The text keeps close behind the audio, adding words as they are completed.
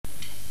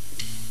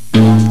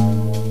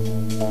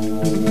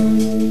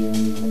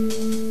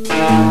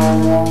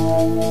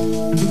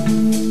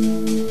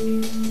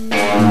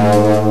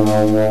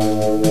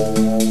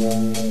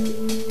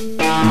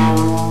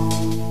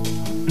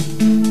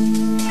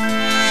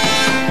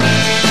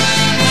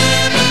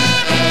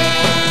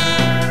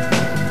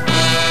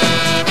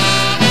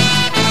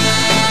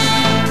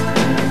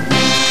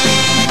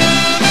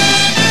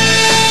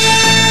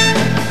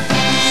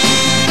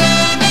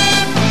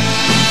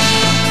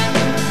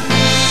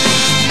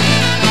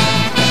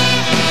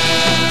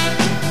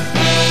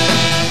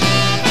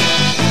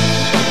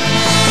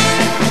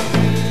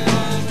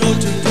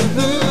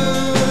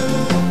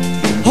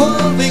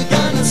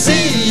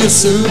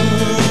Soon,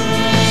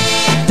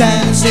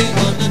 dancing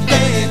on the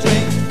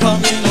daydream,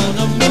 coming on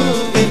the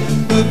moving,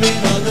 moving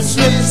on the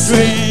sweet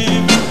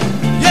stream.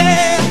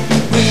 Yeah,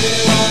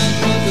 we're on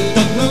to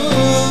the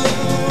moon,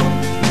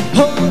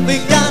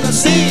 hoping gonna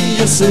see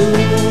you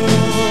soon.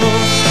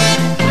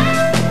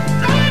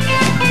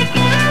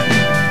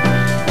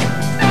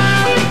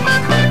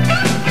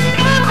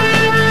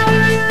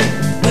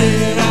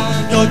 We're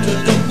on to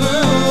the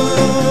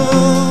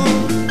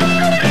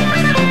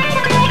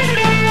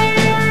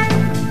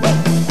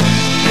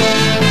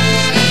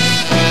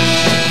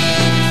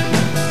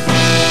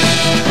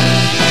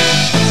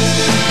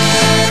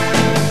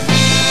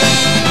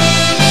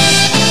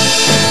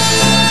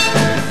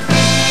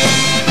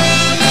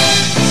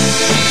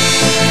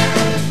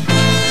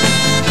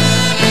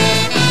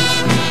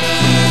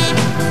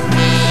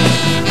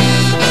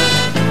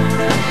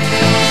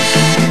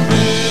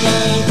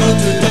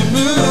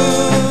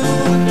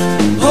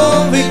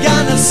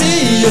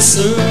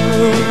soon.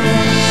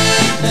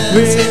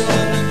 We're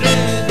on the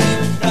daydream,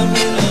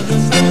 coming on the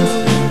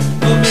moon,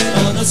 moving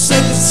on the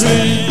sweet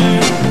stream.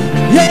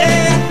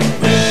 Yeah,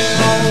 we're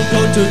all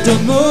going to the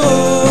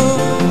moon.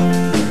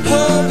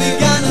 Oh, we're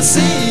gonna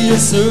see you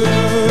soon.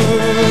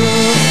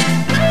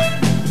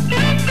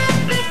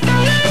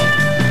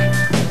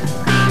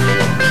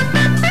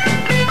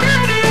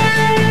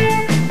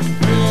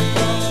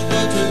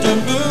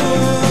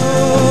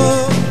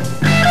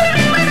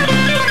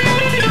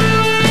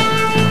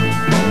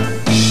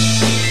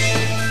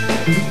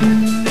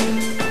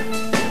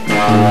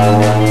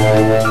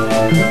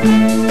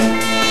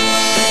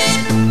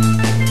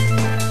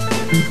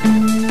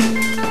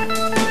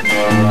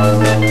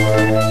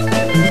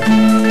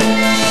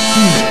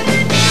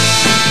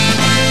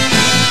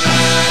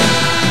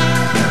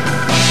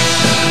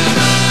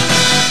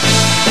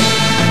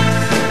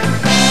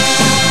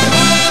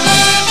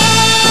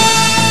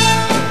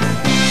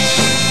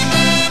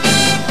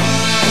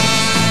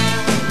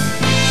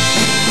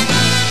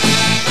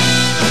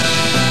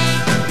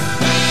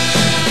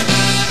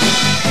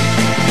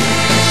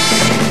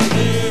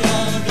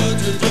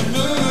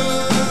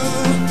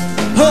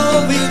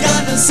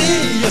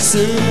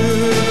 Soon,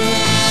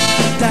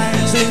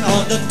 dancing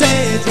on the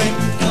daydream,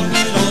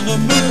 coming on the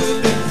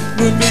moving,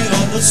 moving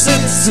on the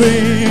sixth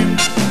stream.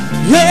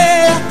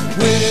 Yeah,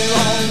 we're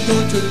all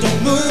going to the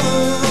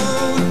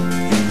moon,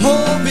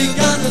 hoping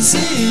gonna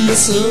see you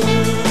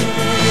soon.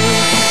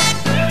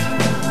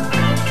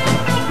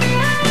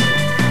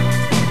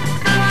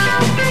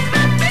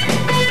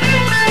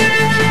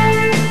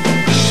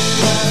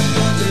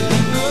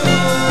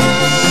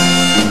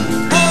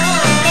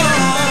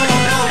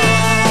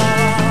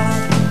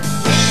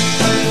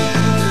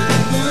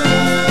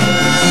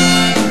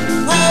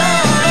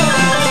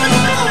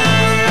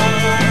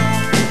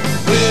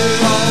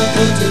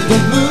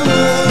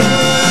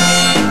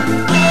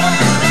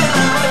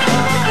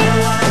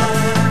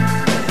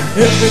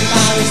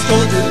 Everybody's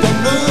going to the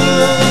moon.